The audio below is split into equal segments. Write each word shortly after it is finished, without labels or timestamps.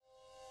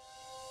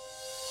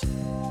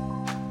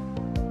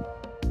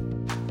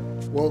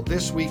Well,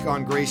 this week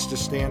on Grace to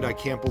Stand, I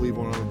can't believe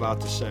what I'm about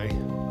to say.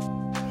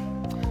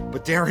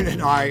 But Darin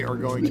and I are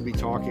going to be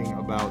talking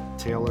about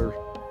Taylor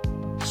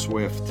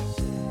Swift.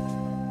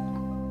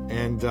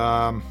 And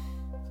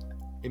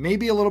it may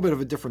be a little bit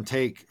of a different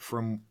take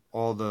from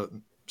all the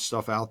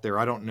stuff out there.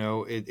 I don't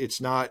know. It's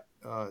not,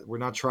 we're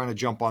not trying to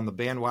jump on the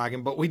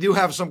bandwagon, but we do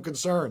have some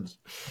concerns.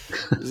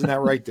 Isn't that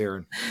right,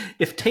 Darin?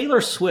 If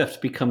Taylor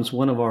Swift becomes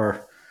one of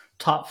our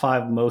top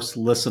 5 most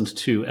listened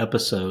to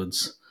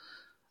episodes,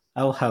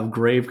 I'll have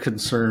grave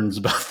concerns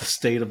about the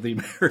state of the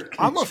American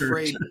I'm church.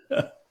 afraid.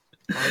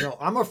 I know.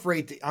 I'm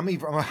afraid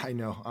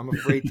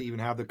to even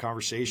have the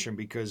conversation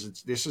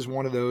because this is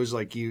one of those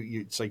like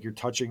it's like you're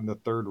touching the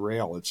third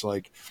rail. It's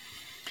like,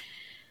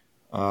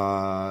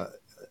 the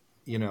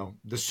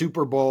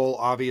Super Bowl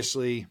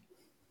obviously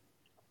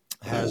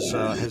has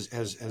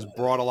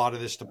brought a lot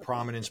of this to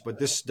prominence, but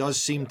this does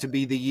seem to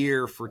be the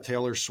year for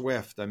Taylor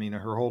Swift. I mean,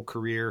 her whole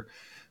career,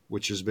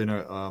 which has been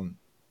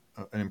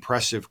an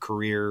impressive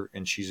career,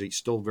 and she's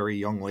still a very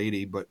young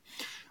lady, but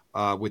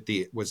with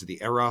the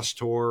Eras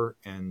tour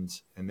and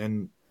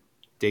then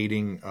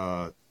dating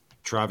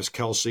Travis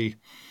Kelce,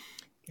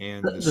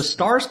 and the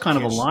stars kind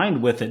of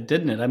aligned with it,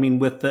 didn't it? I mean,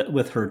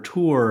 with her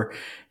tour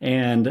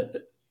and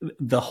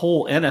the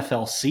whole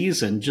NFL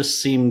season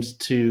just seemed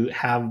to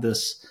have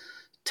this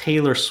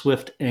Taylor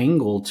Swift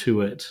angle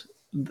to it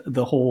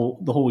the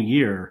whole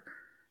year.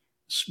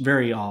 It's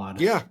very odd.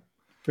 Yeah.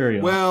 Very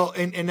odd. Well,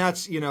 and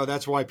that's,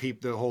 that's why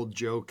the whole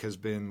joke has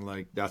been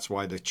like, that's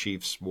why the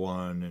Chiefs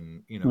won.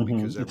 And,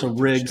 because it's a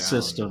rigged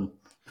system.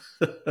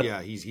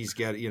 Yeah. He's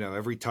got,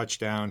 every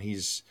touchdown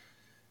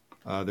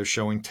they're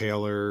showing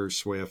Taylor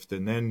Swift.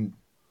 And then,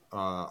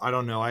 I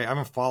don't know, I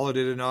haven't followed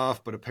it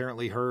enough, but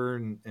apparently her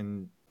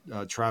and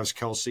Travis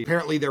Kelce,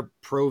 apparently they're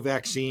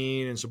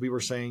pro-vaccine. And so we were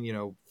saying,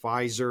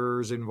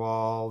 Pfizer's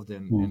involved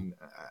and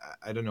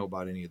I don't know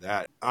about any of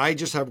that. I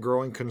just have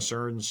growing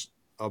concerns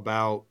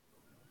about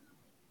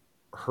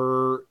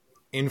her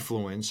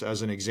influence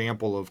as an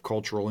example of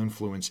cultural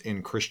influence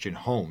in Christian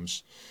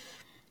homes.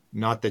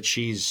 Not that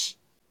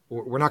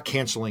we're not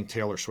canceling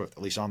Taylor Swift.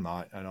 At least I'm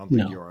not. I don't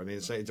think you are. I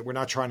mean, we're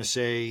not trying to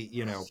say,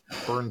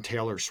 burn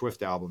Taylor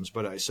Swift albums.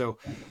 But I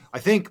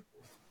think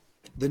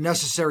the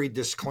necessary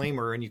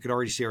disclaimer, and you could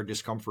already see our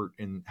discomfort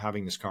in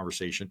having this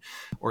conversation,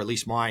 or at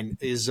least mine,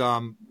 is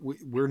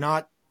we're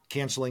not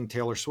canceling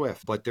Taylor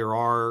Swift, but there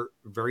are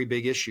very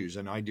big issues.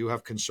 And I do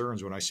have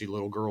concerns when I see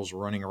little girls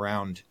running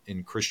around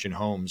in Christian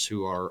homes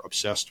who are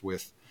obsessed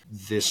with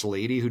this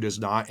lady who does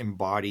not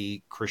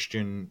embody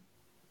Christian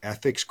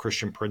ethics,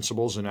 Christian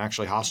principles, and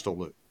actually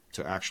hostile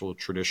to actual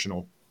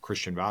traditional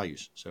Christian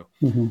values. So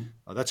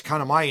that's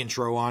kind of my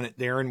intro on it.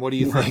 Darin, what do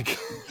you think?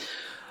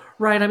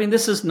 Right. I mean,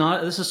 this is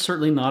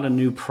certainly not a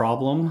new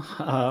problem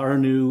or a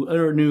new,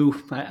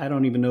 I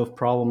don't even know if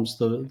problem's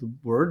the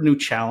word, new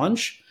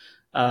challenge.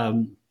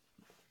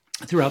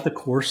 Throughout the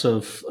course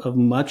of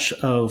much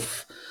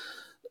of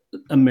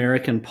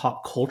American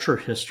pop culture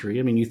history.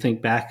 I mean, you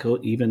think back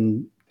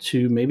even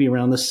to maybe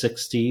around the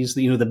 60s,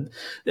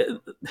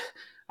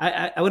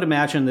 I would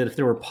imagine that if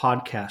there were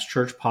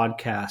church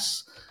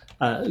podcasts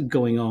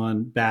going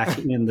on back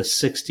in the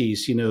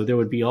 60s, there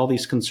would be all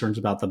these concerns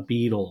about the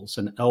Beatles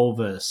and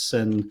Elvis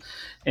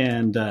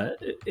and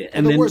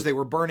they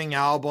were burning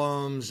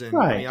albums. And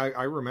right. I mean,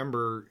 I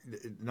remember,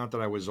 not that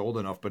I was old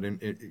enough, but in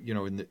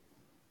the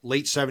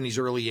late 70s,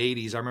 early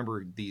 80s, I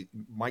remember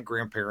my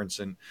grandparents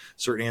and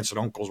certain aunts and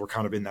uncles were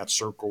kind of in that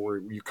circle where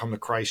you come to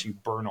Christ, you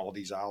burn all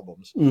these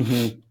albums.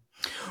 Mm-hmm.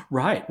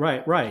 Right.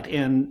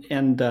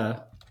 And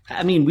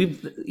I mean,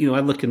 I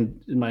look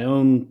in my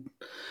own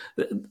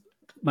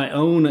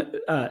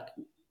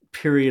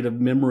period of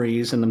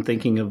memories, and I'm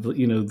thinking of,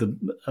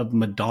 of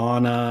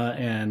Madonna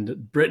and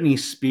Britney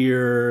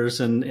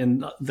Spears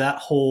and that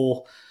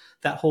whole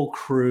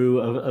crew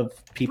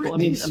of people.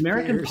 Britney Spears.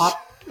 American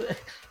pop.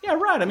 Yeah,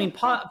 right. I mean,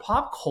 pop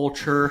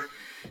culture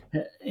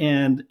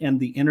and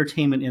the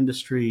entertainment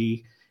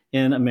industry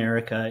in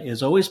America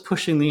is always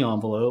pushing the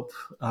envelope,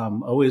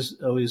 always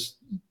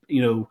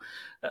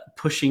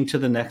pushing to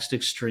the next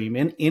extreme.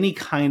 And any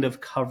kind of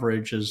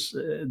coverage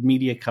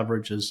media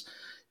coverage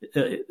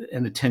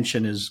and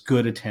attention is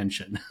good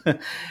attention.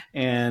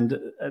 And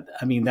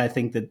I mean, I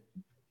think that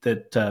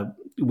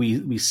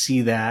we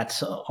see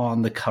that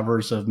on the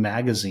covers of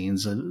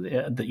magazines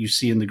that you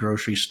see in the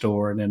grocery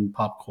store and in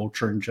pop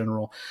culture in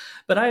general.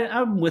 But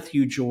I'm with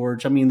you,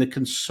 George. I mean, the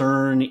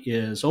concern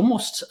is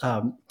almost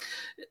there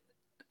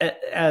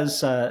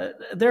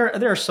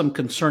are some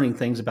concerning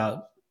things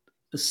about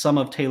some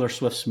of Taylor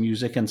Swift's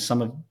music and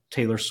some of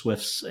Taylor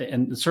Swift's,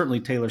 and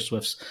certainly Taylor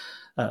Swift's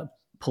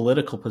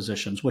political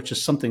positions, which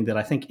is something that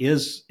I think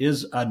is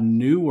a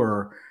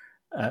newer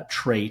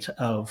trait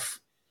of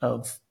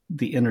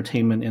the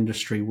entertainment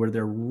industry, where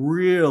they're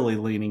really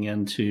leaning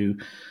into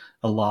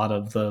a lot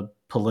of the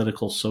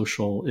political,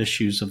 social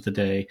issues of the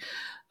day.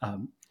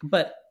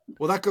 But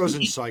that goes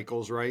in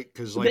cycles, right?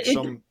 Because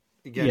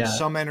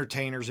some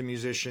entertainers and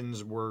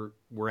musicians were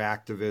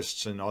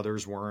activists and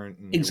others weren't.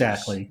 And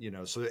exactly.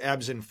 so it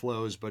ebbs and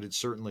flows, but it's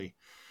certainly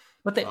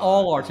But they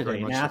all are is very today,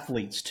 and much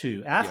athletes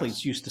too. Athletes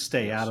yes, used to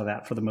stay out yes, of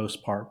that for the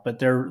most part, but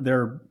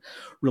they're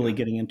really yeah,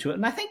 getting into it.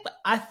 And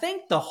I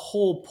think the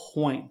whole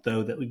point,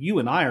 though, that you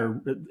and I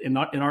are in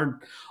our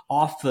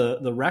off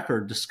the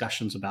record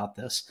discussions about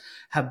this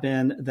have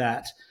been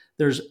that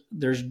there's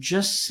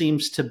just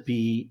seems to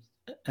be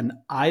an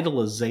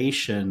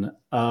idolization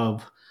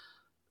of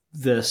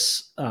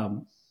this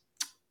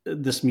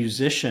this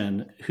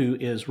musician who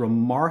is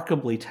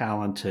remarkably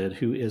talented,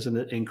 who is an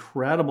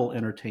incredible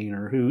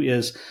entertainer, who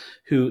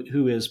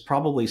is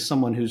probably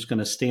someone who's going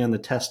to stand the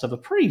test of a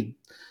pretty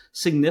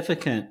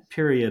significant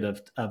period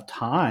of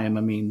time.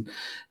 I mean,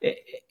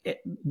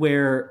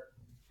 where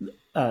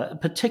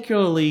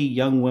particularly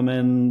young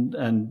women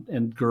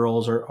and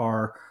girls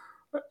are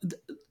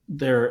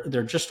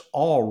they're just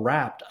all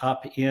wrapped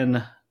up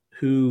in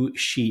who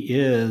she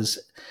is,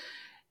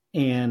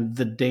 and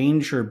the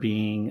danger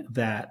being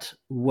that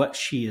what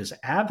she is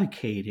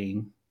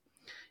advocating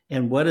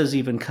and what is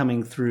even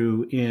coming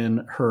through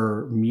in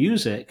her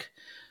music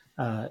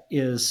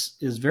is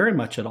very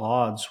much at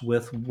odds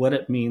with what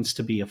it means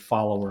to be a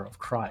follower of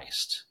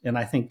Christ. And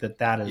I think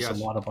that is a yes.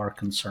 lot of our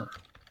concern.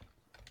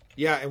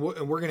 Yeah, and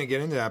we're going to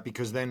get into that,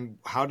 because then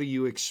how do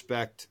you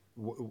expect?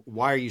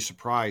 Why are you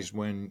surprised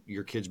when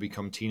your kids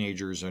become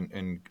teenagers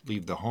and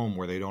leave the home,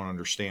 where they don't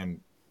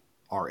understand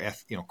our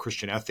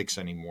Christian ethics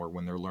anymore,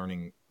 when they're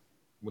learning,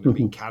 when they're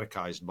being Mm-hmm.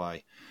 catechized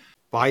by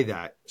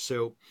that?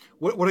 So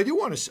what I do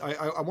want to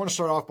I want to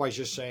start off by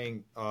just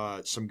saying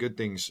some good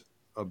things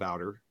about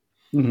her,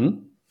 Mm-hmm.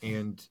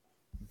 and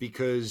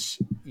because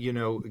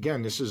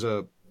again, this is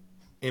a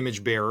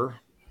image bearer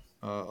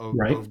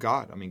Right. of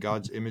God. I mean,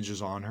 God's image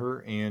is on her,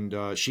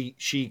 and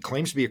she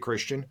claims to be a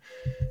Christian.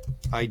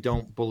 I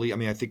don't believe. I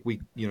mean, I think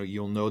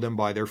you'll know them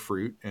by their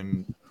fruit,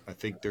 and I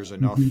think there's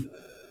enough Mm-hmm.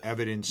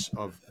 evidence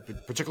of,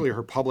 particularly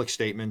her public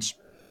statements,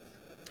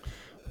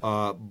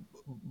 uh,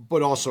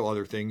 but also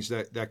other things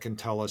that can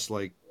tell us,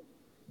 like,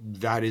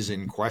 that is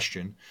in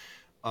question.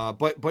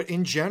 But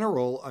in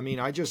general, I mean,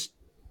 I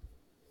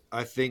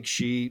think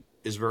she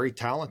is very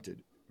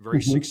talented, very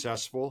Mm-hmm.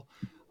 successful.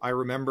 I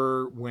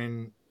remember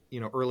when,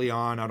 early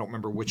on, I don't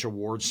remember which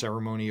award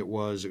ceremony it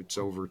was. It's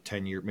over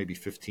 10 years, maybe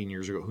 15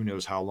 years ago. Who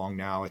knows how long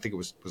now? I think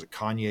was it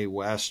Kanye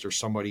West or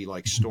somebody,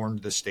 like,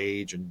 stormed the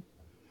stage and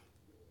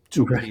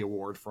took the Right.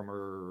 award from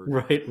her,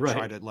 Right. and tried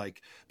Right. to,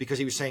 like, because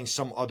he was saying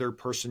some other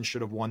person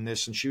should have won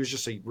this. And she was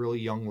just a really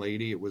young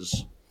lady. It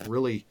was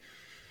really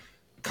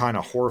kind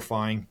of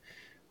horrifying.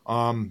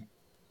 Um,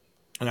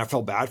 and I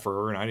felt bad for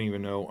her, and I didn't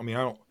even know. I mean,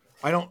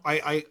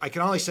 I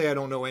can only say I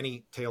don't know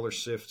any Taylor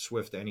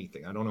Swift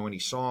anything. I don't know any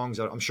songs.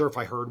 I'm sure if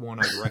I heard one,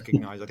 I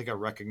think I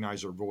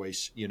recognize her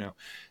voice.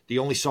 The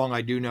only song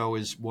I do know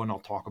is one I'll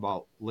talk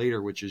about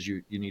later, which is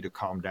you need to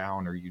calm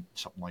down, or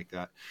something like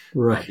that,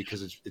 Right.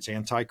 because it's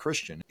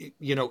anti-Christian.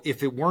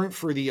 If it weren't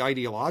for the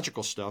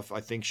ideological stuff, I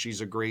think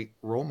she's a great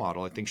role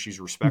model. I think she's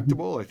Mm-hmm.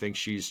 respectable. I think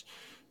she's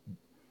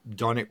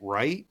done it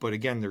right. But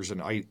again, there's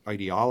an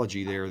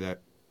ideology there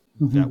that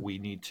Mm-hmm. we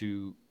need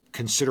to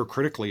consider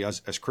critically as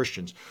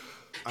Christians.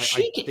 I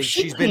think She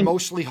she's been came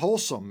mostly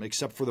wholesome,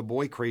 except for the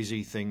boy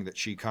crazy thing that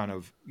she kind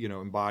of,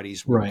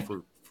 embodies right.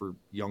 for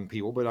young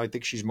people. But I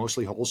think she's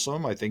mostly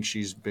wholesome. I think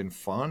she's been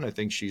fun. I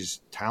think she's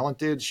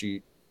talented.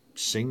 She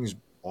sings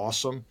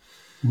awesome.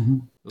 Mm-hmm.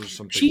 Those are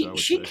some things I would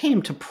She say.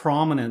 came to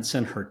prominence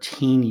in her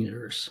teen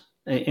years,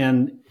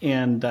 and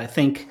I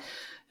think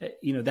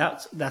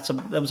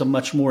that was a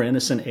much more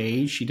innocent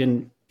age.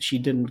 She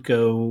didn't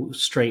go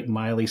straight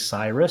Miley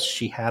Cyrus.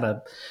 She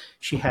had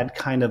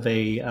kind of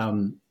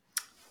Even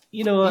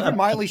a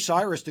Miley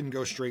Cyrus didn't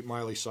go straight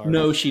Miley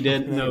no, Cyrus. she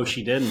didn't. But No, anyway,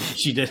 she didn't.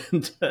 She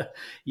didn't.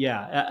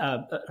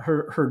 Yeah,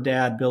 her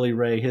dad, Billy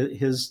Ray,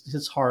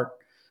 his heart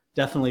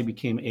definitely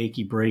became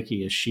achy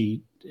breaky as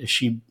she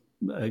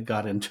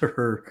got into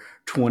her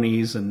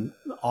 20s and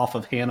off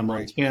of Hannah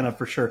right. Montana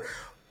for sure.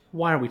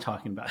 Why are we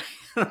talking about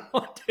Hannah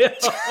Montana?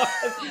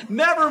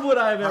 Never would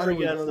I have How ever do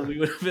we guessed go that there? we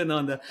would have been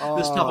on this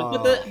topic.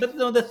 Oh, But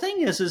no, the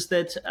thing is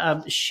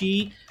that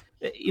she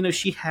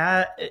she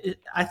had,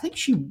 I think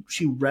she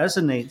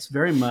resonates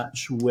very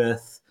much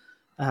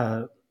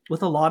uh,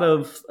 with a lot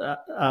of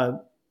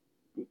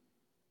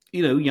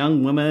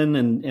young women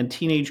and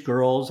teenage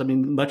girls. I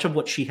mean, much of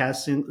what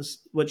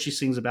what she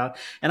sings about,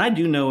 and I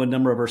do know a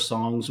number of her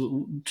songs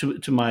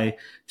to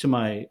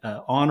my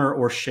honor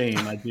or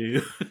shame. I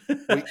do.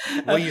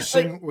 will you But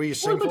sing? Will you well,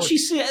 sing but for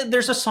us?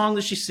 there's a song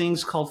that she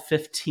sings called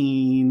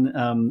 15,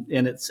 and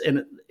it's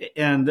and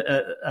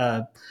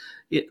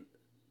it,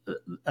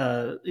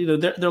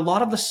 there a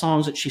lot of the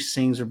songs that she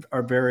sings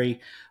are very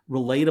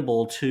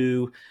relatable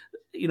to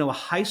a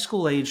high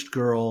school aged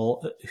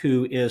girl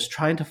who is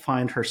trying to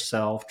find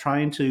herself,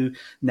 trying to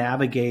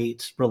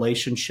navigate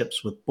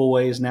relationships with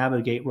boys,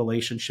 navigate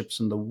relationships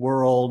in the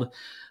world,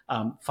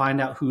 find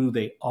out who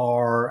they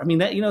are. I mean,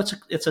 that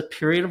it's a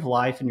period of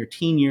life in your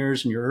teen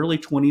years and your early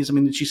 20s. I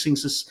mean, she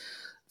sings this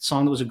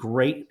song that was a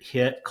great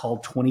hit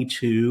called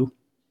 22.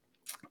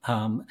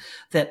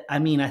 That, I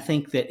mean, I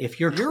think that if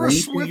you're You're a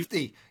 22,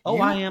 Swiftie. oh,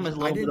 I am a I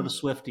little bit of a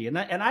didn't. Swiftie, and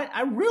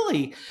I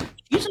really,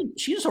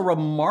 she's a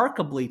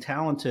remarkably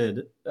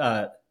talented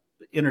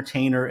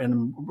entertainer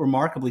and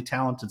remarkably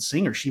talented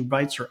singer. She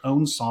writes her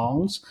own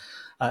songs.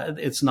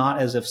 It's not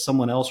as if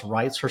someone else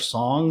writes her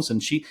songs,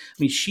 and she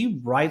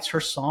writes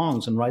her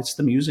songs and writes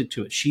the music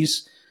to it.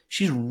 She's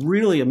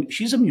really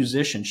she's a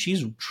musician.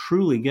 She's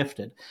truly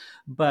gifted,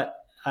 but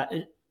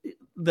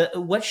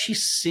what she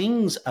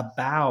sings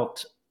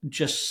about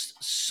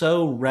just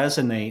so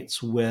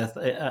resonates with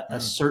a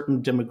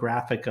certain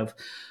demographic of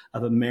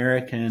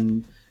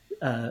American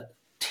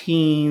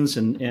teens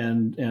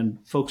and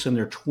folks in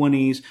their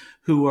 20s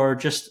who are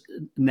just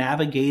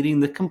navigating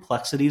the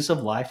complexities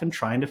of life and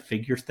trying to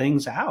figure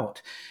things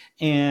out.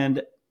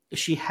 And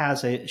she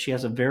has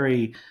a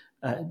very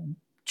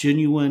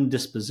genuine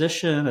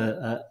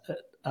disposition.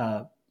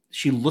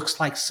 She looks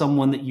like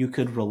someone that you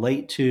could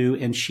relate to,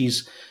 and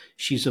she's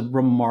a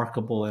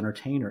remarkable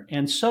entertainer.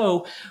 And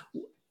so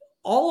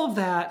all of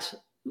that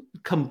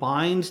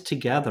combined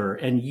together,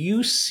 and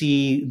you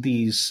see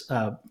these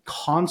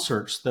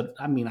concerts that,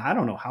 I mean, I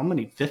don't know how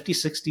many, 50,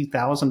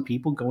 60,000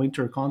 people going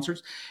to her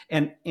concerts.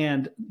 And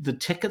the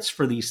tickets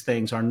for these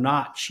things are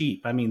not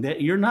cheap. I mean,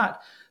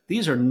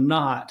 these are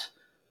not,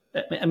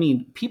 I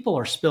mean, people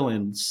are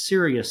spilling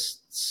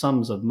serious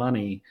sums of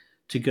money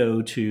to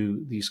go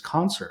to these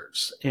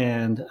concerts.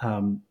 And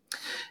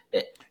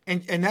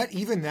that,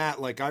 even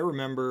that, like, I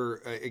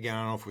remember, again,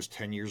 I don't know if it was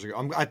 10 years ago.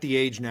 I'm at the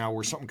age now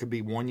where something could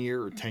be 1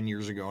 year or 10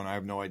 years ago, and I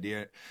have no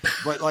idea.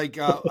 But like,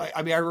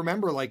 I mean, I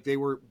remember, like, it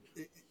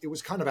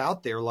was kind of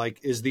out there. Like,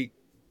 is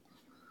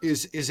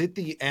it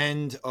the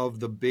end of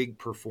the big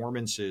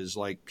performances?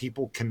 Like,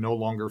 people can no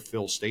longer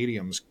fill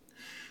stadiums,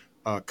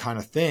 kind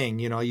of thing.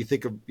 You know, you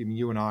think of, I mean,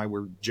 you and I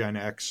were Gen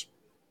X.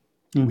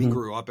 Mm-hmm. We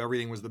grew up,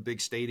 everything was the big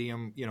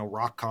stadium, you know,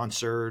 rock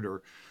concert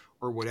or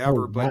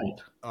whatever. Oh, right.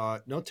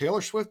 But no,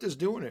 Taylor Swift is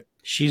doing it.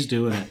 She's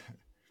doing it.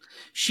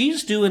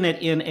 She's doing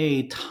it in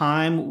a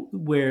time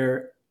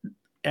where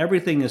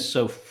everything is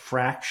so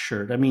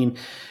fractured. I mean,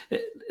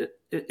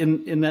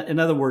 in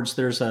other words,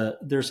 there's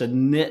a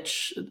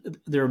niche.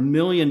 There are a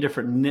million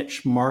different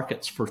niche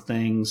markets for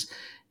things,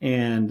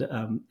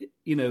 and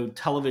you know,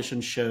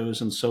 television shows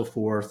and so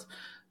forth.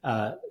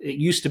 It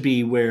used to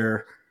be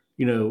where,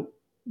 you know,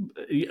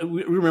 we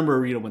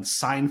remember, you know, when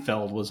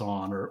Seinfeld was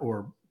on,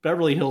 or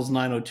Beverly Hills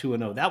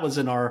 90210. That was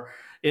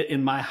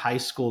in my high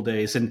school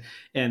days, and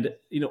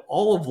you know,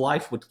 all of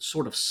life would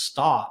sort of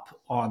stop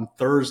on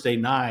Thursday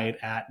night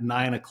at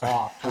 9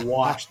 o'clock to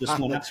watch this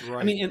one. That's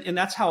right. I mean, and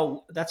that's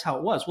how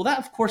it was. Well, that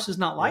of course is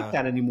not like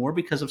that anymore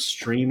because of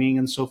streaming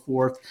and so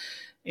forth.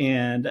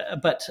 And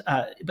but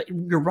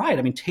you're right.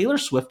 I mean, Taylor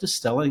Swift is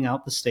selling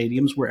out the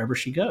stadiums wherever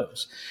she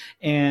goes,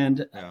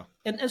 and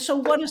so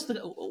what is the?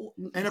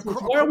 And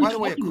why are we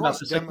talking about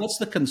this? Like, what's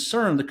the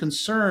concern? The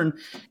concern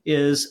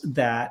is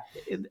that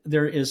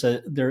there is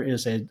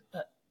an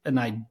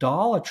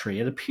idolatry.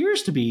 It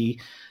appears to be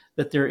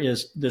that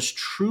there's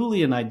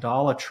truly an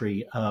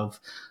idolatry of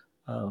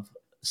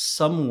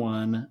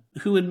someone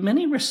who, in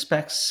many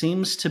respects,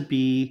 seems to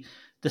be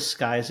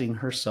disguising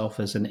herself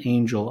as an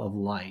angel of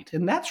light.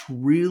 And that's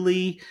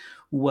really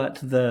what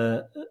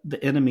the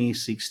enemy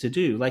seeks to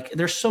do. Like,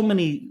 there's so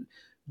many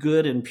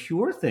good and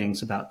pure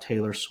things about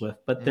Taylor Swift,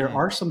 but there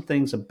are some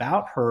things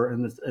about her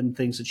and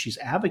things that she's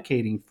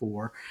advocating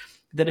for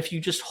that if you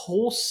just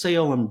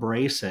wholesale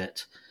embrace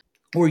it,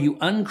 or you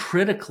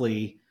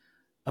uncritically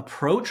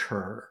approach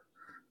her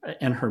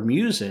and her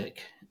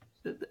music,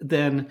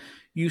 then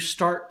you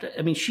start,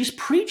 I mean, she's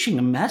preaching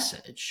a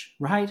message,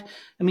 right?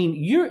 I mean,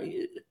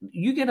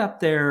 you get up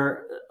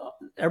there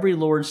every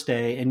Lord's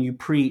Day and you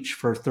preach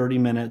for 30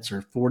 minutes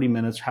or 40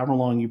 minutes, however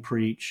long you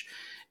preach.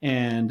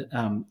 And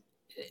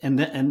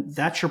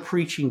that's your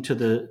preaching to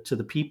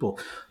the people.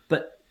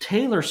 But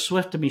Taylor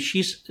Swift, I mean,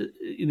 she's,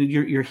 you know,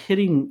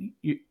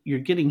 you're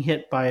getting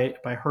hit by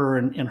her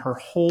and her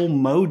whole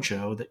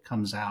mojo that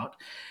comes out.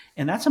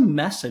 And that's a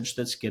message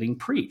that's getting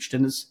preached.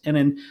 And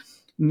in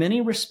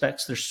many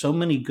respects, there's so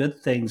many good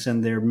things,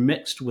 and they're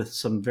mixed with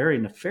some very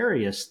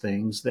nefarious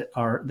things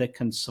that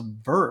can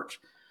subvert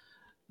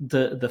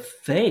the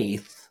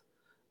faith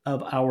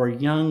of our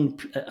young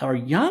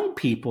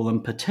people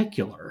in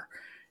particular.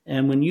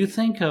 And when you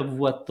think of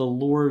what the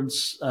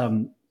Lord's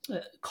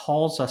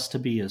calls us to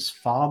be as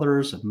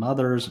fathers and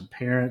mothers and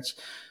parents,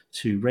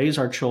 to raise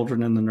our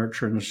children in the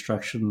nurture and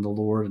instruction of the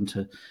Lord, and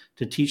to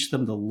teach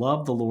them to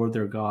love the Lord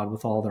their God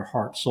with all their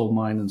heart, soul,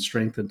 mind, and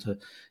strength, and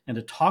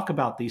to talk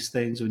about these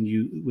things when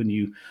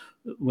you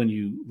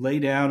lay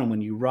down and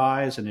when you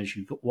rise, and as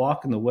you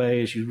walk in the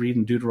way, as you read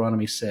in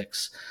Deuteronomy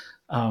 6,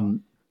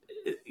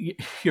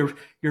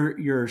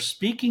 you're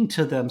speaking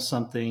to them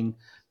something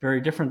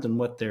very different than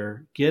what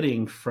they're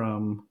getting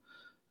from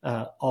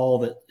all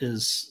that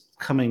is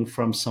coming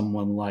from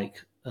someone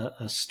like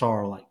a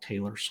star like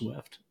Taylor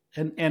Swift.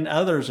 And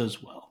others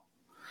as well.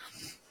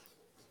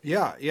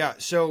 Yeah.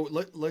 So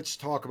let's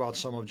talk about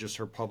some of just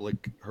her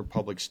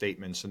public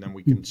statements, and then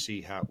we can see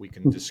how we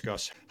can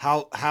discuss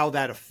how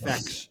that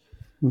affects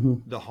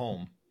the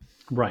home.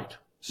 Right.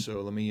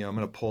 So I'm going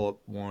to pull up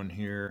one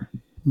here.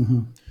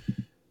 Mm-hmm.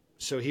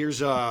 So here's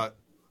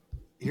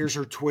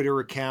her Twitter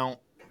account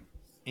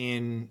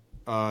in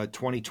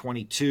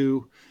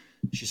 2022.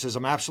 She says,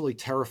 I'm absolutely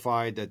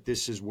terrified that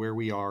this is where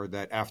we are,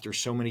 that after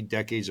so many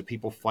decades of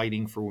people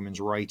fighting for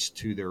women's rights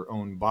to their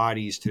own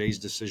bodies, today's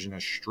decision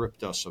has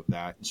stripped us of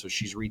that. And so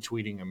she's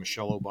retweeting a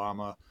Michelle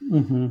Obama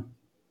Mm-hmm.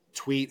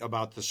 tweet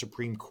about the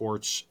Supreme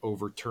Court's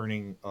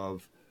overturning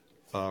of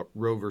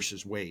Roe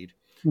versus Wade.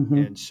 Mm-hmm.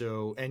 And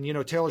so, and,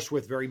 Taylor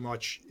Swift very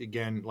much,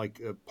 again,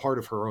 like part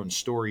of her own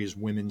story is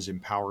women's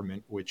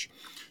empowerment, which,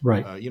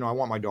 Right. I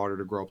want my daughter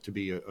to grow up to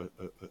be a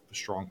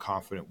strong,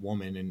 confident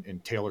woman.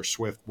 And Taylor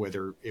Swift,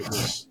 whether it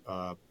was,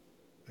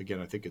 again,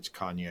 I think it's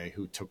Kanye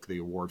who took the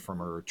award from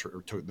her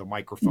or took the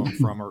microphone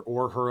from her,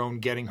 or her own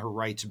getting her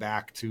rights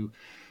back to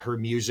her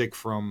music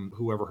from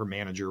whoever her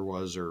manager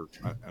was, or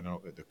I don't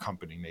know, the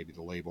company, maybe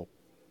the label.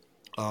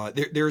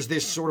 There's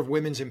this sort of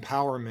women's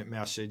empowerment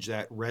message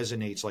that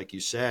resonates, like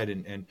you said,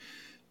 and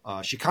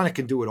she kind of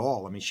can do it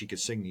all. I mean, she could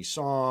sing these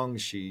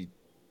songs. She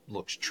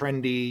looks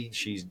trendy.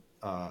 She's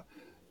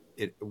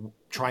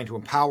trying to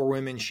empower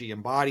women. She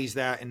embodies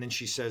that, and then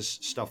she says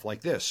stuff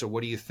like this. So,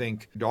 what do you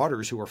think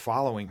daughters who are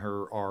following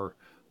her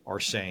are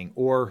saying?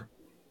 Or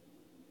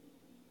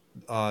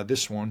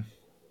this one.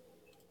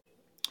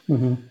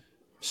 Mm-hmm.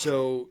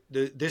 So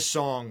this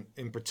song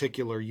in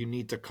particular, "You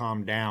Need to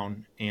Calm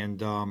Down,"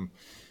 and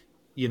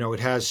it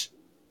has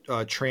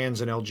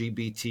trans and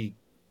LGBTQ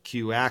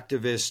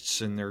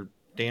activists, and they're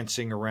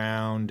dancing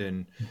around,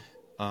 and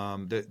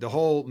the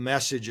whole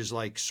message is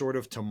like sort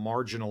of to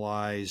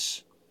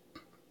marginalize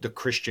the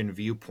Christian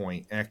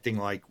viewpoint, acting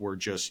like we're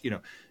just,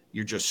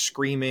 you're just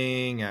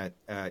screaming at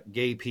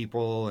gay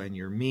people and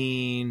you're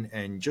mean,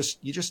 and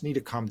you just need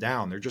to calm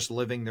down. They're just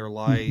living their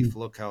life. Mm-hmm.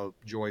 Look how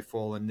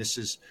joyful. And this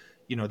is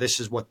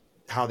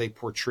how they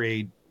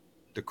portrayed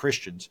the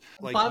Christians.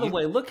 Like, By the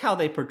way, look how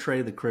they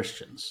portray the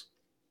Christians.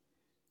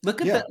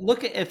 Look at yeah, that.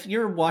 Look at, if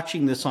you're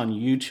watching this on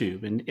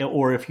YouTube,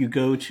 or if you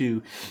go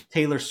to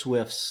Taylor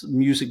Swift's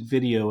music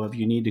video of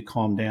 "You Need to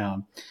Calm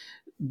Down,"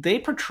 they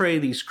portray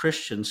these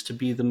Christians to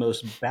be the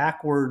most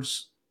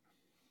backwards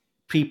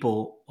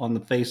people on the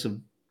face of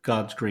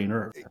God's green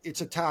earth. it's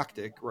a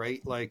tactic,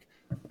 right? Like,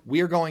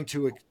 we are going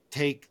to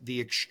take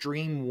the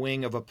extreme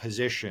wing of a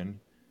position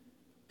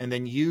and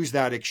then use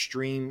that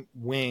extreme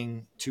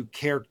wing to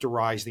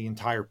characterize the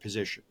entire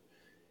position.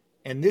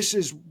 And this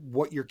is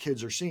what your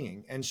kids are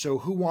seeing. And so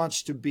who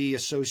wants to be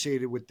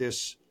associated with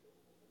this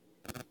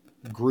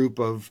group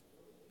of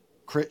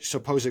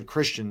supposed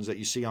Christians that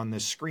you see on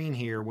this screen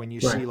here, when you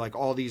see like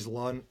all these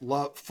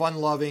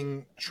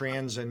fun-loving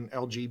trans and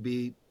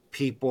LGBT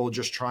people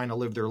just trying to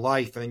live their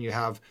life, and then you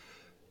have,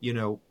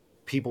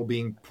 people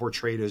being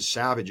portrayed as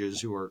savages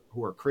who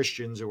are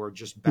Christians, who are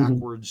just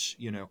backwards,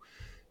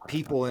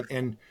 people,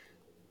 and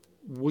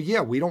well, yeah,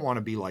 we don't want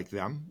to be like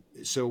them.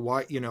 So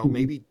why,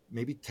 maybe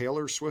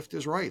Taylor Swift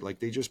is right. Like,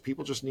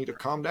 people just need to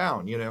calm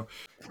down, And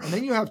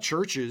then you have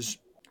churches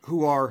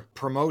who are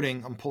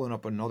promoting, I'm pulling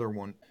up another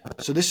one.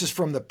 So this is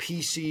from the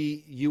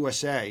PC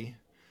USA.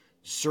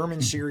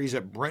 Sermon series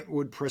at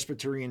Brentwood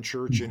Presbyterian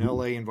Church in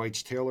LA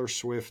invites Taylor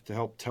Swift to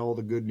help tell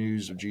the good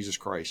news of Jesus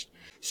Christ.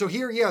 So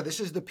here, yeah, this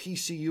is the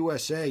PC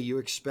USA. You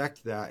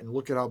expect that, and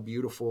look at how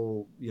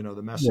beautiful,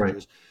 the message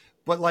is.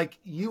 But like,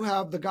 you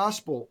have the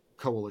Gospel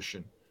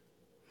Coalition,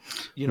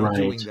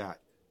 doing that.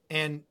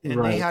 And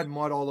they had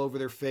mud all over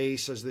their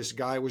face as this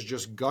guy was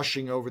just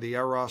gushing over the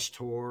Eros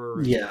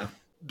tour. Yeah.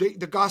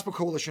 The Gospel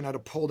Coalition had to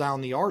pull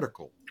down the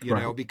article,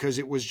 because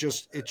it's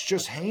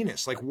just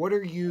heinous. Like, what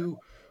are you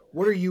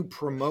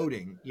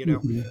promoting?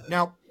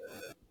 Now,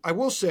 I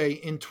will say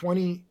in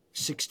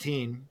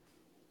 2016,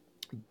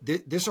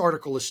 this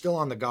article is still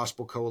on the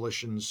Gospel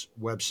Coalition's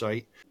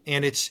website,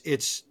 and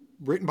it's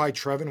written by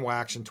Trevin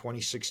Wax in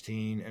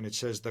 2016, and it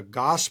says the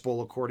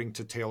gospel according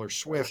to Taylor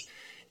Swift.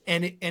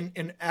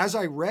 And as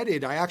I read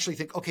it, I actually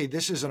think, okay,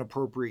 this is an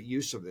appropriate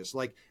use of this.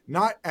 Like,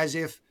 not as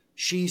if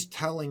she's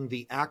telling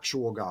the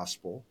actual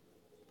gospel,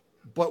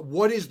 but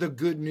what is the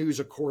good news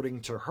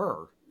according to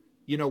her?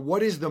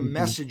 What is the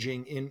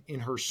messaging in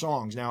her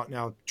songs?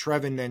 Now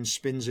Trevin then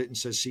spins it and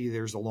says, see,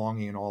 there's a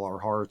longing in all our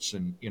hearts.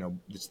 And,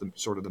 it's the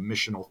sort of the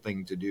missional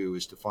thing to do,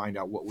 is to find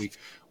out what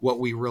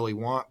we really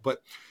want.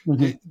 But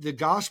the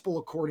gospel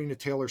according to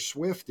Taylor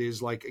Swift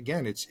is like,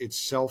 again, it's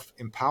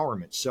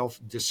self-empowerment,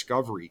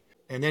 self-discovery.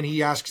 And then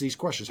he asks these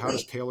questions. How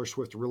does Taylor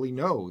Swift really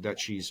know that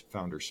she's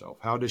found herself?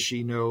 How does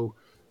she know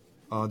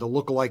the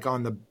lookalike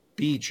on the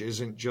beach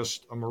isn't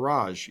just a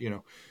mirage?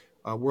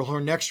 Will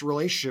her next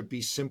relationship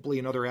be simply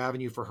another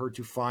avenue for her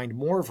to find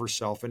more of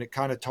herself? And it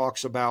kind of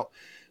talks about,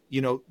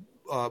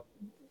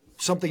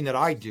 something that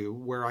I do,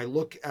 where I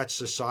look at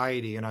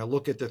society and I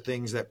look at the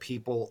things that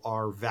people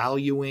are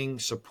valuing,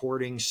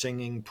 supporting,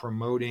 singing,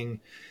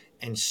 promoting,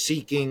 and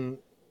seeking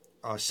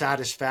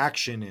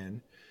satisfaction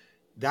in.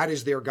 That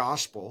is their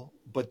gospel,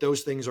 but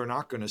those things are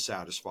not going to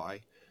satisfy.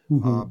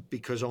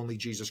 because only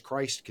Jesus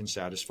Christ can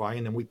satisfy.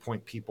 And then we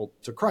point people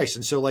to Christ.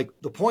 And so like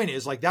the point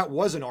is like that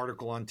was an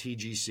article on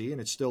TGC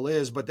and it still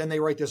is, but then they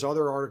write this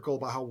other article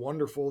about how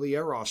wonderful the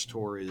Eros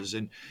tour is.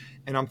 And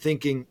I'm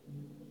thinking,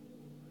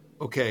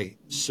 okay,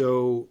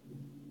 so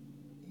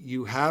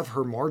you have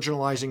her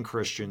marginalizing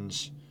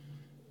Christians,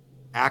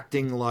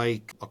 acting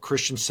like a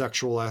Christian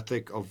sexual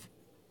ethic of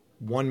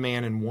one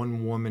man and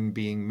one woman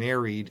being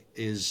married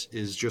is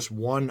just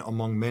one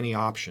among many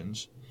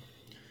options.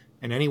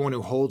 And anyone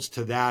who holds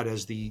to that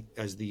as the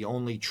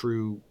only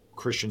true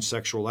Christian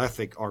sexual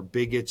ethic are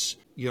bigots.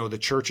 You know, the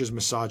church is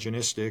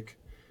misogynistic,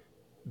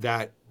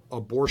 that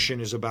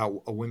abortion is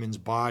about a woman's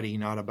body,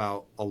 not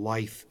about a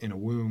life in a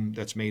womb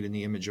that's made in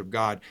the image of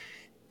God.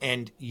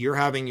 And you're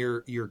having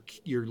your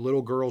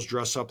little girls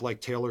dress up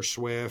like Taylor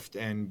Swift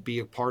and be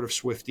a part of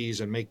Swifties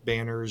and make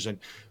banners and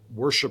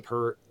worship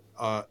her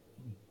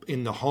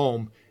in the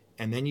home.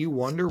 And then you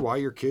wonder why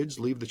your kids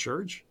leave the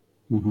church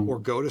or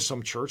go to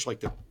some church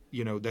like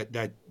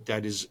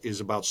that is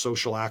about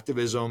social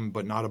activism,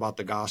 but not about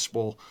the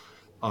gospel.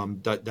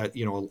 That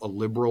a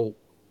liberal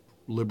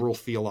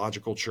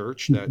theological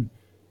church. That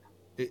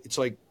it's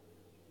like,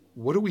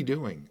 what are we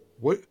doing?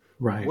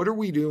 What are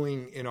we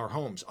doing in our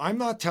homes? I'm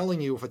not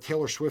telling you if a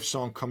Taylor Swift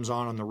song comes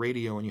on the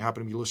radio and you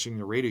happen to be listening to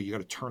the radio, you got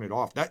to turn it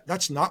off.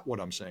 That's not what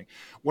I'm saying.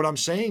 What I'm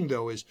saying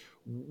though is,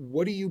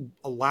 what are you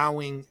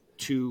allowing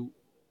to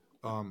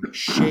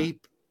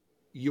shape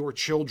your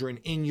children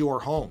in your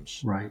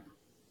homes? Right.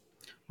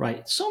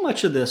 So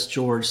much of this,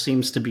 George,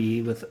 seems to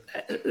be with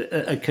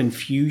a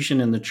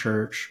confusion in the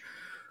church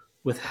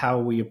with how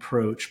we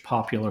approach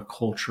popular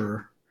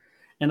culture.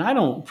 And I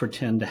don't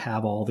pretend to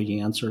have all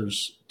the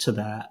answers to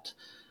that.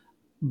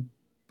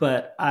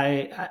 But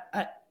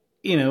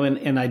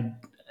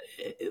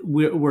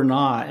we're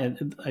not,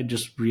 and I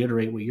just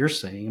reiterate what you're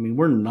saying. I mean,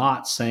 we're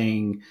not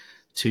saying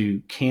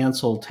to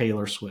cancel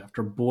Taylor Swift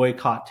or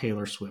boycott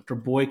Taylor Swift or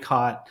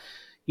boycott,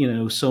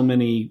 so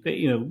many,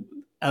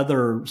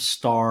 other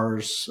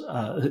stars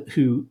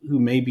who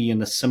may be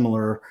in a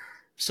similar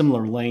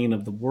lane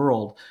of the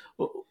world.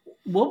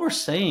 What we're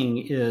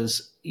saying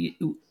is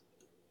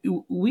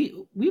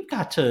we've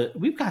got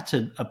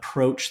to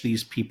approach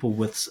these people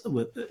with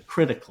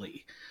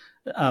critically.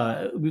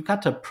 We've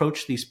got to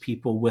approach these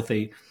people with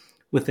a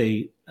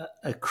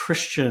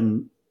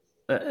Christian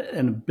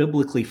and a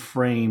biblically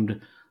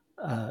framed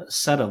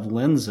set of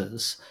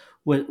lenses,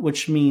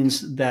 which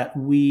means that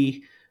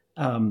we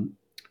can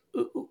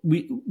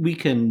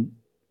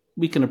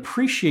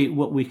appreciate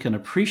what we can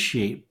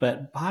appreciate,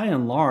 but by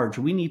and large,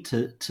 we need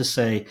to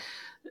say,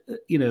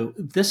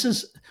 this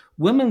is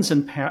women's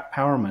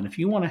empowerment. If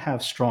you want to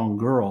have strong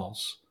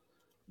girls,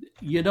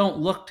 you don't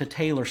look to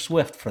Taylor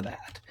Swift for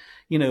that,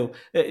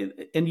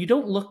 and you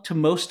don't look to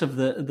most of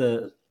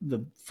the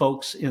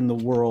folks in the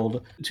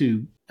world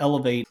to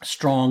elevate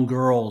strong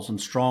girls and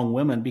strong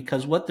women,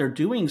 because what they're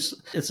doing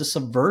is a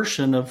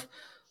subversion of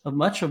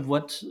much of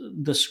what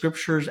the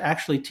scriptures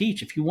actually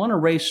teach. If you want to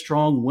raise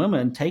strong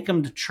women, take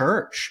them to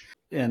church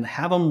and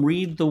have them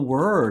read the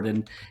word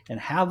and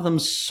have them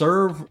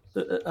serve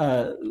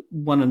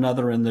one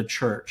another in the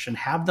church and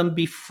have them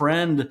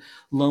befriend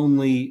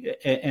lonely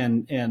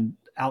and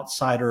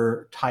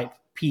outsider type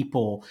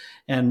people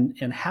and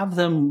have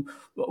them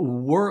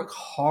work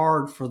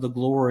hard for the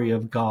glory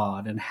of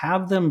God and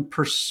have them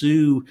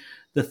pursue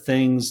the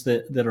things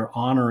that are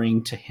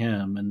honoring to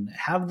him and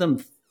have them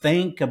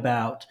think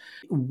about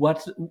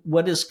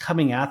what is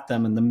coming at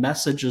them and the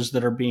messages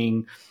that are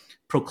being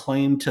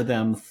proclaimed to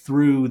them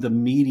through the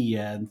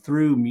media and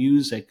through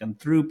music and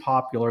through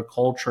popular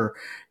culture,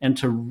 and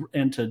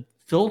to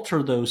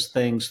filter those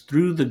things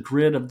through the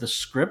grid of the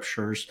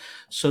scriptures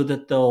so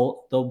that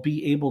they'll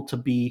be able to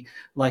be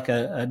like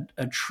a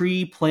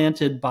tree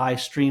planted by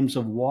streams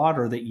of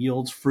water that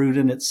yields fruit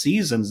in its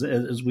seasons,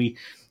 as we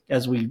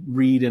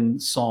read in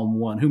Psalm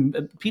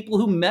 1, people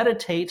who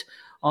meditate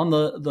on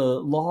the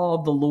law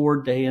of the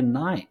Lord day and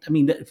night. I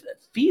mean,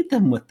 feed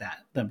them with that,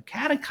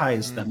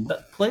 catechize them,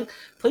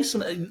 place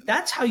them.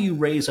 That's how you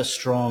raise a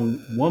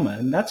strong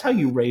woman. That's how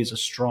you raise a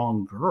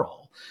strong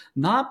girl,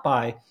 not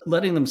by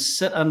letting them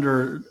sit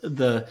under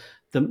the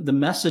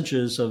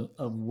messages of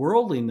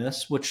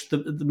worldliness, which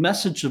the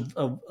message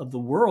of the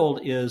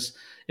world is,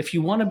 if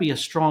you want to be a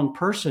strong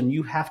person,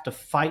 you have to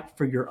fight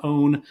for your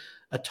own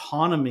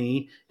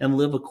autonomy and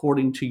live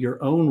according to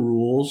your own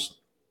rules,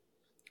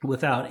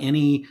 without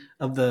any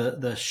of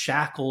the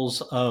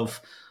shackles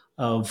of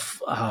the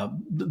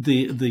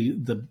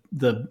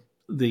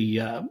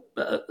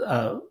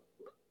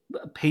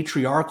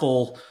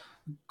patriarchal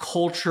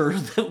culture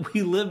that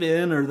we live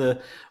in,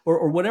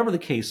 or whatever the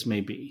case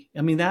may be.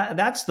 I mean,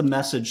 that's the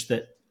message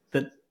that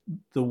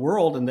the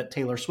world and that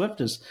Taylor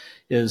Swift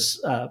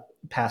is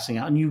passing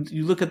out. And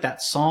you look at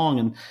that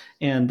song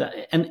and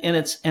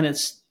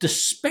it's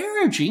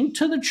disparaging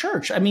to the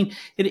church. I mean,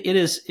 it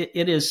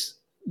is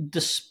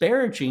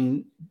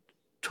disparaging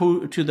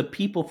to the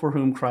people for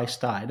whom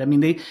Christ died. I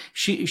mean,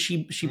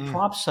 she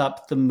props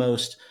up the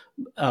most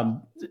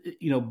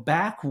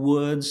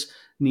backwoods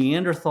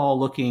Neanderthal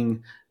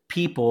looking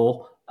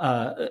people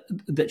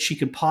that she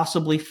could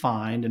possibly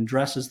find, and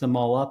dresses them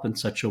all up in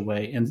such a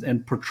way,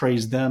 and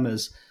portrays them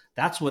as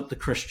that's what the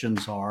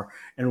Christians are,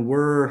 and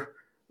we're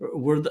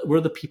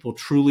the people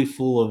truly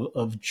full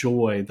of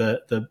joy,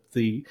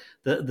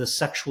 the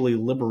sexually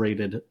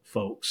liberated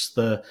folks,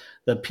 the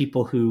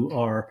people who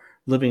are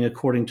living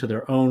according to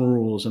their own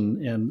rules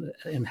and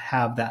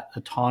have that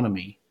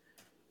autonomy.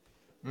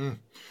 Mm.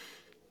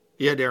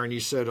 Yeah, Darin, you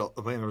said, I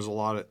mean, there was a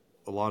lot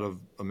of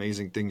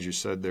amazing things you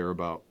said there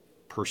about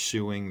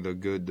pursuing the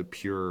good, the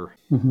pure.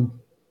 Mm-hmm.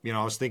 You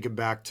know, I was thinking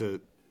back to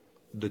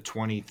the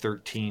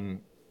 2013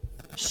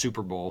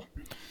 Super Bowl,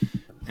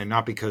 and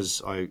not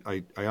because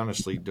I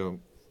honestly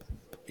don't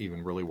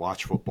even really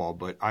watch football,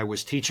 but I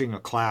was teaching a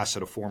class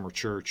at a former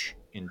church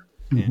in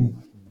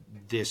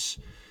this.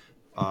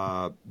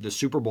 The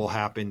Super Bowl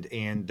happened,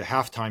 and the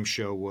halftime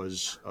show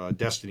was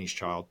Destiny's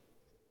Child.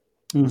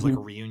 It was like a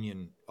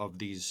reunion of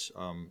these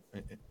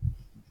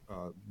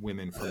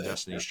women from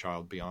Destiny's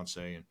Child,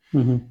 Beyonce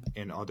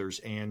and others,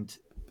 and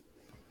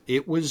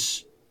it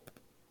was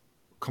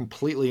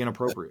completely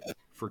inappropriate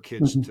for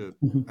kids to.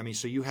 I mean,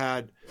 so you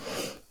had,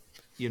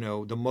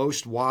 the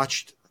most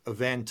watched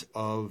event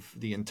of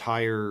the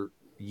entire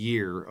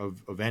year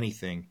of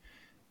anything,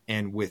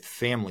 and with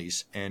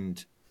families,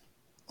 and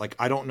like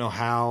I don't know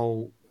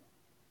how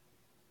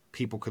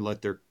people could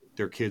let their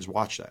kids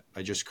watch that.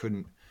 I just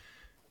couldn't.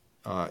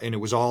 And it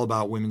was all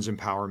about women's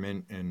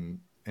empowerment and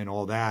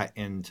all that.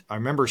 And I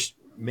remember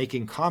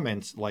making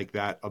comments like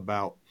that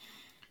about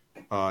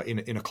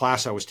in a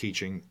class I was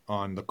teaching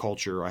on the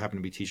culture. I happened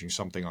to be teaching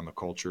something on the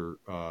culture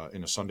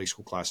in a Sunday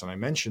school class, and I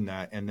mentioned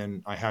that. And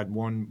then I had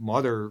one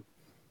mother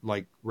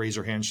like raise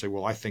her hand and say,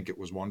 "Well, I think it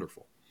was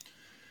wonderful."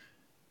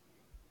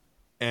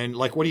 And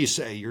like, what do you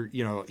say?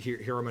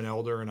 Here I'm an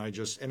elder, and I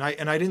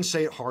didn't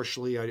say it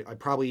harshly. I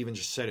probably even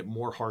just said it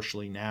more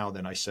harshly now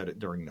than I said it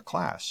during the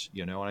class,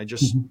 and I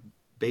just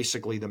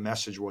basically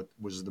what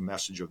was the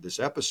message of this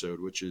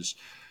episode, which is,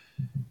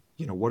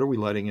 what are we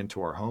letting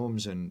into our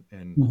homes, and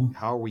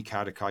how are we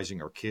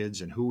catechizing our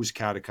kids, and who's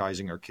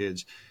catechizing our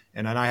kids?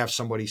 And then I have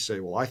somebody say,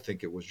 "Well, I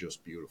think it was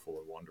just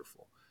beautiful and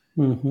wonderful."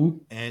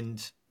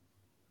 And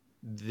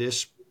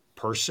this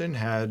person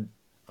had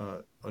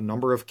a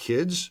number of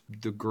kids.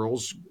 The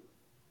girls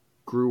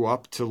grew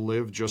up to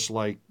live just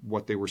like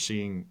what they were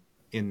seeing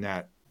in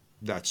that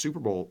Super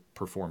Bowl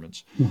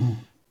performance.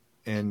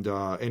 And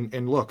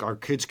look, our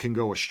kids can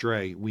go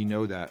astray. We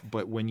know that.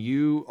 But when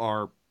you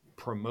are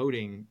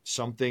promoting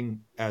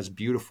something as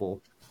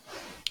beautiful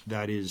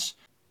that is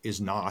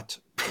not,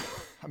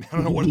 I mean, I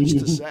don't know what else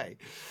to say.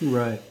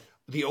 Right.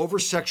 The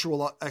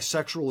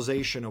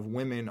sexualization of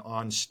women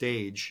on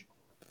stage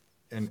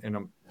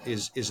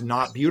is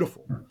not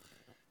beautiful.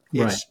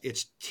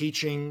 It's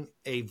teaching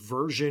a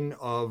version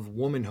of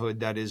womanhood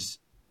that is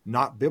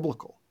not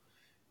biblical.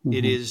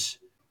 It is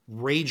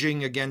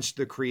raging against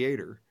the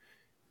Creator,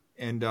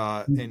 and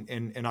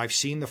I've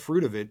seen the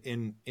fruit of it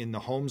in the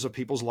homes of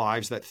people's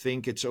lives that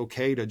think it's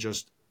okay to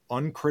just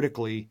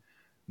uncritically,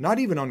 not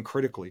even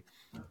uncritically,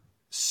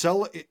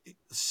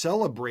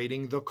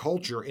 celebrating the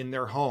culture in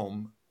their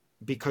home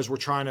because we're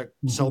trying to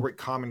celebrate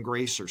common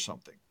grace or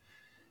something.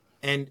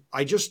 And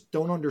I just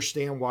don't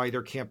understand why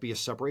there can't be a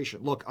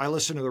separation. Look, I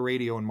listen to the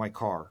radio in my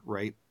car,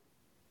 right?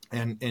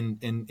 And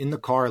in the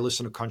car, I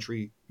listen to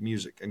country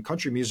music. And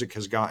country music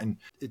has gotten,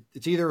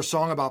 it's either a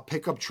song about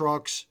pickup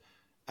trucks,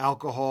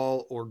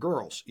 alcohol, or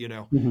girls,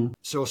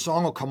 So a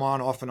song will come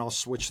on, often I'll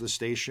switch the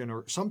station,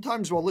 or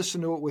sometimes I'll listen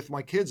to it with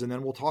my kids, and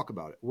then we'll talk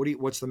about it.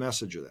 What's the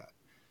message of that?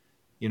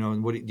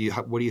 And what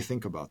do you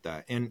think about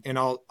that? And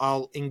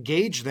I'll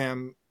engage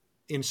them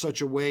in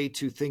such a way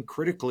to think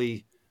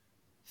critically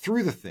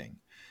through the thing.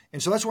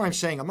 And so that's why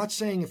I'm not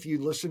saying if you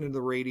listen to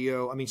the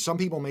radio, I mean, some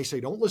people may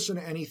say, don't listen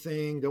to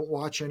anything, don't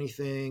watch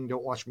anything,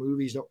 don't watch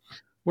movies.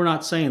 We're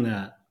not saying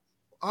that.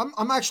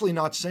 I'm actually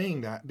not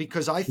saying that,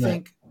 because I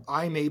think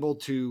I'm able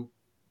to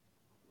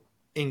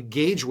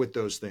engage with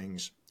those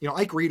things.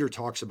 Ike Reeder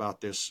talks about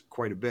this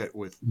quite a bit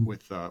with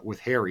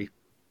Harry,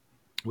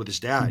 with his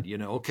dad,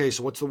 okay,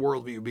 so what's the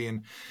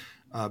worldview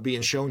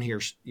being shown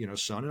here,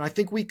 son? And I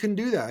think we can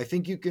do that.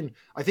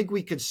 I think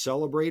we could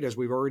celebrate, as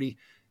we've already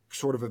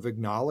sort of have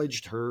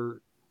acknowledged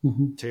her,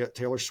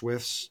 Taylor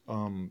Swift's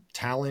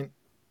talent,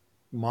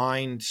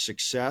 mind,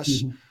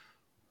 success,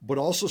 but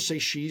also say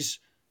she's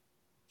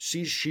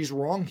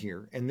wrong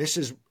here. And this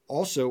is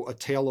also a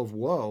tale of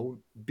woe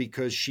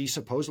because she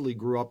supposedly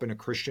grew up in a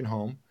Christian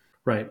home.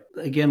 Right.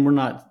 Again, we're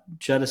not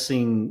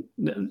jettisoning,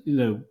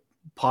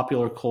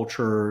 popular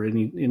culture or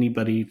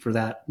anybody for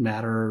that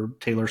matter,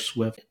 Taylor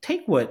Swift.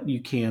 Take what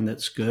you can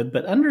that's good,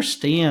 but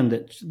understand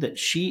that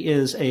she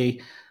is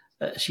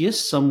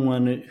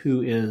someone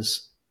who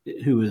is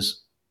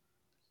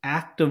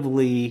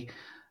actively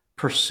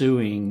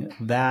pursuing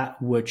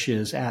that which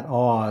is at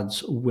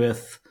odds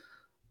with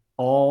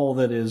all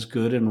that is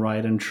good and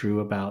right and true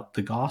about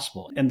the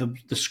gospel and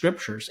the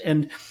scriptures.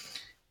 And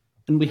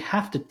we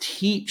have to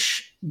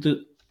teach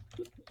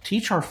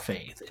our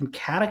faith and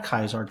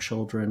catechize our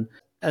children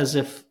as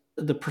if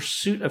the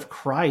pursuit of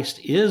Christ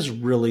is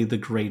really the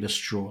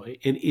greatest joy.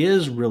 It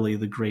is really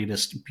the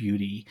greatest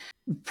beauty.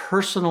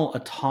 Personal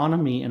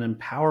autonomy and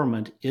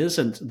empowerment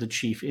isn't the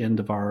chief end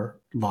of our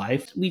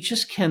life. We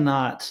just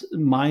cannot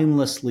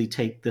mindlessly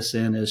take this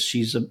in as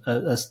she's an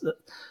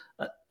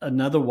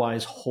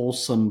otherwise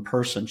wholesome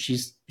person.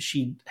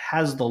 She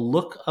has the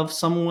look of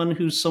someone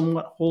who's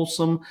somewhat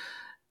wholesome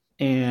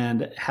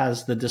and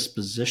has the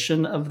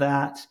disposition of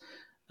that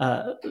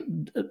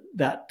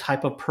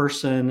type of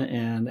person,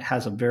 and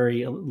has a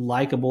very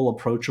likable,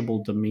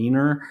 approachable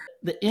demeanor.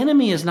 The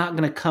enemy is not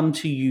going to come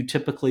to you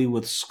typically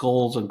with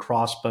skulls and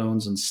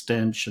crossbones and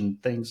stench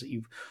and things that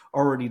you've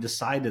already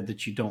decided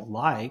that you don't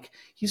like.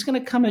 He's going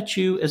to come at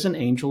you as an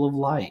angel of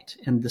light,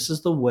 and this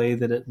is the way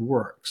that it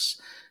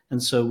works.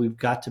 And so we've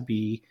got to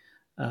be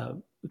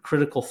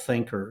critical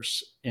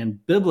thinkers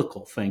and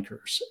biblical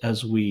thinkers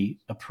as we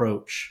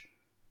approach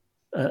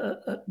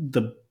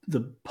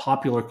the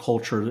popular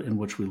culture in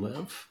which we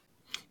live.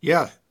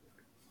 Yeah,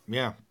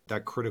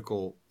 that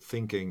critical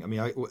thinking. I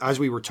mean, as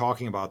we were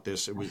talking about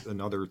this, it was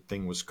another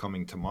thing was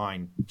coming to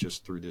mind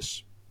just through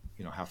this,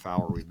 half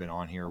hour we've been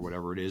on here, or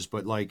whatever it is.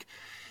 But like,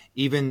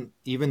 even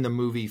the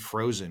movie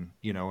Frozen,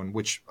 in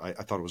which I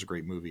thought it was a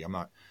great movie. I'm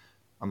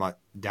not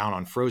down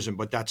on Frozen,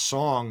 but that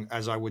song,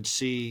 as I would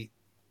see,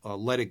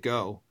 "Let It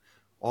Go,"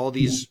 all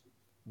these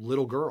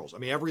little girls. I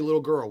mean, every little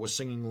girl was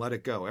singing "Let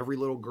It Go." Every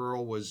little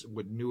girl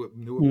knew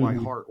it by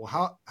heart.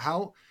 Well,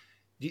 how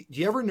do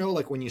you ever know,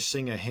 like, when you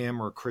sing a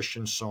hymn or a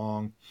Christian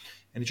song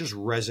and it just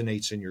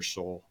resonates in your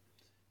soul,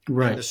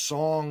 right? And the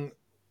song,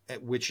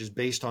 which is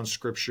based on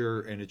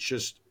scripture, and it's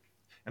just,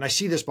 and I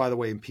see this, by the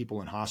way, in people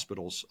in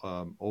hospitals,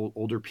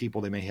 older people,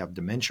 they may have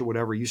dementia,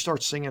 whatever. You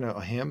start singing a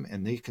hymn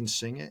and they can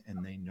sing it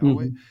and they know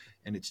it,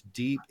 and it's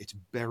deep, it's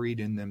buried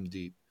in them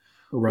deep.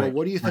 Right. Well,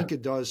 what do you think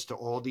it does to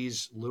all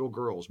these little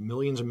girls,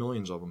 millions and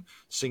millions of them,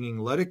 singing,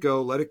 "Let it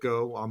go, let it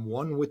go. I'm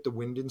one with the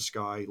wind and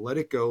sky. Let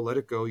it go, let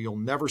it go. You'll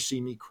never see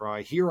me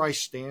cry. Here I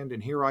stand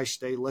and here I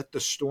stay. Let the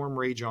storm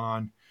rage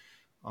on.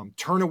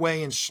 Turn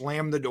away and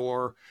slam the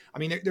door." I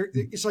mean,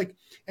 it's like,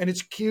 and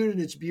it's cute and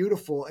it's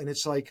beautiful. And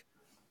it's like,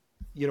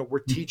 we're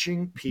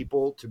teaching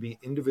people to be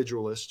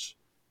individualists,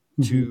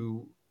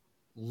 to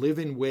live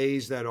in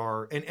ways that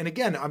are, and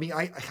again, I mean,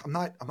 I'm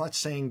not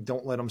saying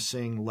don't let them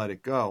sing "Let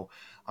It Go."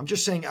 I'm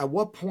just saying, at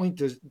what point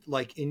does,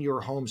 like, in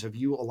your homes, have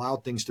you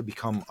allowed things to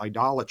become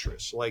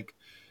idolatrous? Like,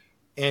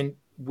 and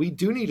we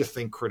do need to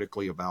think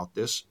critically about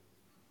this.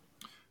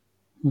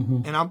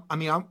 And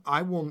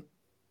I will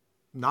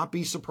not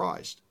be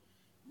surprised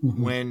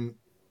when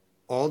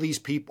all these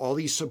people, all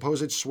these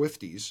supposed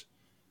Swifties,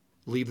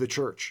 leave the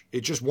church.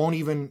 It just won't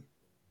even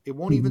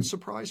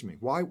surprise me.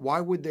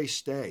 Why would they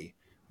stay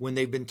when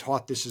they've been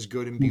taught this is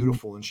good and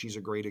beautiful and she's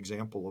a great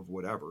example of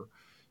whatever,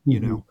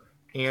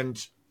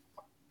 And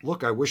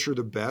look, I wish her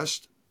the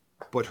best,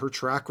 but her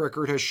track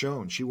record has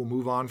shown she will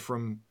move on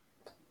from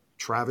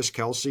Travis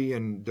Kelce,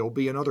 and there'll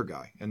be another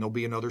guy, and there'll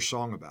be another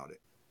song about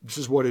it. This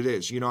is what it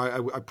is.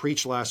 I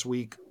preached last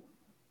week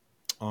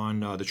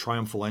on the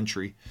triumphal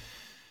entry,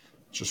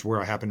 just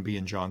where I happen to be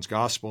in John's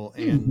gospel.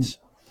 And,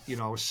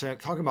 I was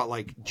talking about,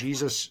 like,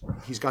 Jesus,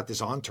 he's got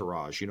this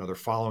entourage, they're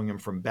following him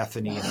from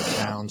Bethany and the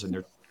towns, and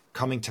they're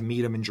coming to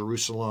meet him in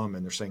Jerusalem,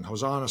 and they're saying,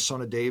 "Hosanna,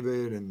 son of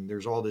David," and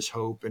there's all this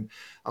hope. And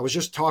I was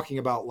just talking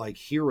about, like,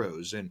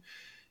 heroes, and,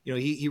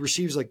 he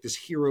receives, like, this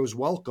hero's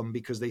welcome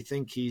because they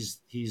think he's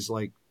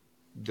like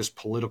this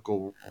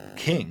political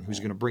king who's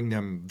going to bring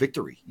them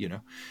victory,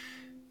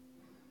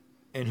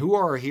 And who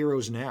are our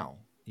heroes now?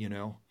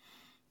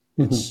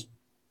 It's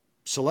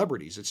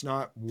celebrities. It's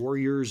not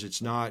warriors.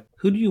 It's not.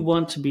 Who do you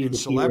want to be the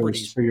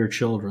celebrities heroes for your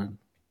children?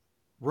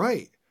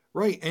 Right.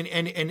 And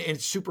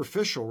it's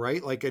superficial,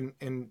 right? Like, and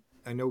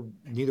I know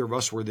neither of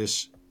us were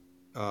this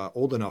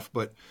old enough,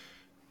 but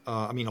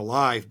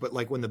alive, but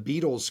like when the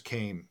Beatles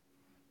came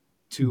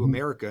to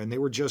America, and they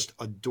were just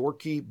a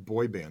dorky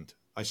boy band.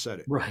 I said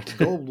it. Right.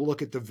 Go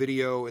look at the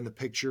video and the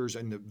pictures,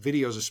 and the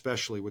videos,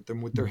 especially with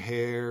them, with their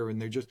hair, and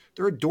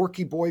they're a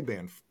dorky boy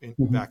band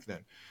back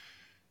then.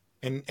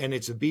 And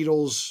it's the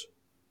Beatles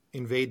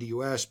invade the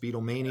U.S.,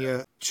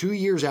 Beatlemania. 2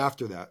 years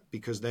after that,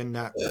 because then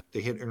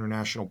they hit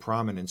international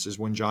prominence, is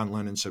when John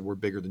Lennon said, "We're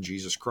bigger than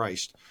Jesus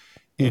Christ."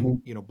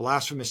 And,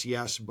 blasphemous,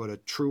 yes, but a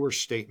truer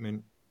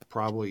statement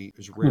probably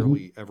is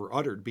rarely ever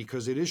uttered,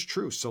 because it is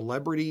true.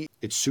 Celebrity,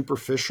 it's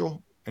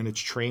superficial, and it's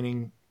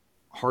training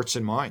hearts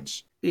and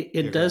minds.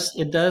 It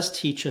does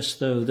teach us,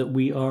 though, that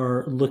we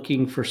are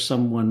looking for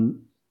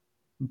someone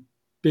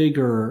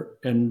bigger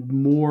and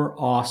more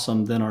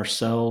awesome than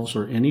ourselves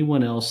or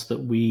anyone else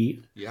that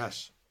we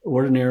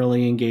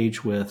ordinarily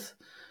engage with,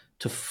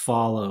 to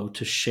follow,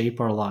 to shape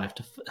our life,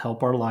 to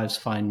help our lives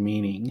find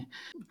meaning.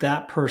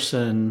 That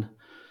person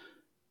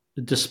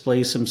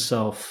displays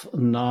himself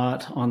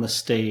not on the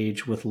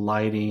stage with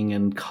lighting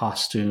and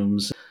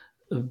costumes,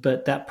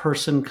 but that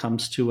person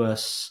comes to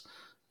us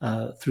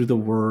through the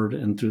word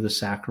and through the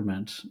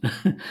sacrament.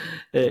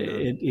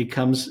 He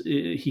comes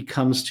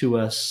to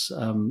us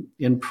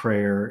in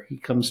prayer. He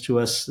comes to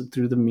us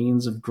through the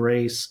means of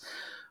grace,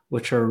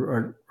 which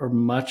are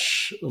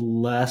much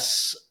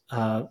less.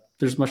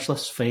 There's much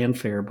less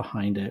fanfare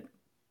behind it,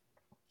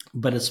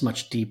 but it's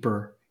much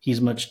deeper. He's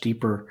much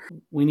deeper.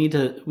 We need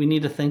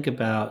to think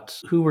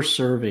about who we're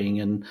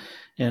serving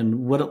and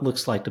what it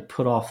looks like to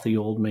put off the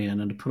old man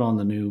and to put on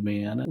the new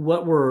man.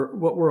 What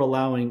we're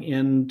allowing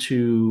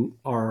into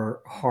our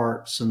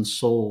hearts and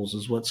souls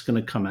is what's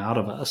going to come out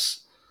of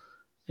us.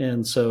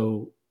 And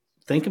so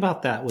think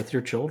about that with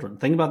your children.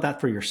 Think about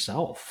that for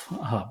yourself.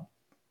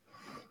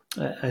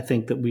 I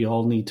think that we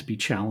all need to be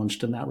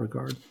challenged in that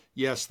regard.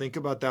 Yes, think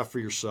about that for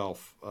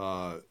yourself.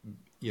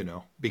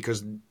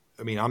 Because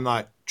I mean, I'm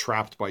not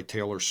trapped by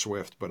Taylor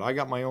Swift, but I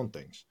got my own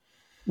things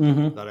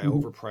that I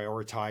over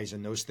prioritize,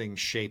 and those things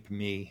shape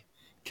me,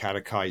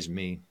 catechize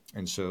me.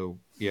 And so,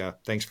 yeah,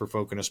 thanks for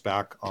focusing us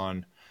back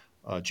on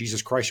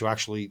Jesus Christ, who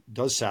actually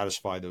does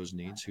satisfy those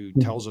needs, who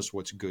tells us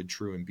what's good,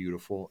 true, and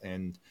beautiful,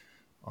 and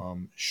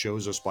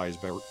shows us by his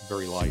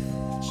very life.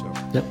 So,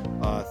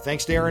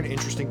 thanks, Darin.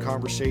 Interesting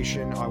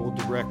conversation. I will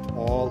direct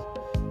all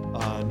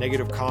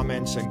negative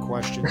comments and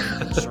questions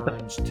and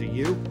concerns to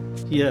you.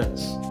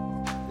 Yes.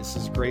 This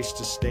is Grace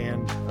to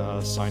Stand,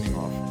 signing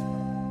off.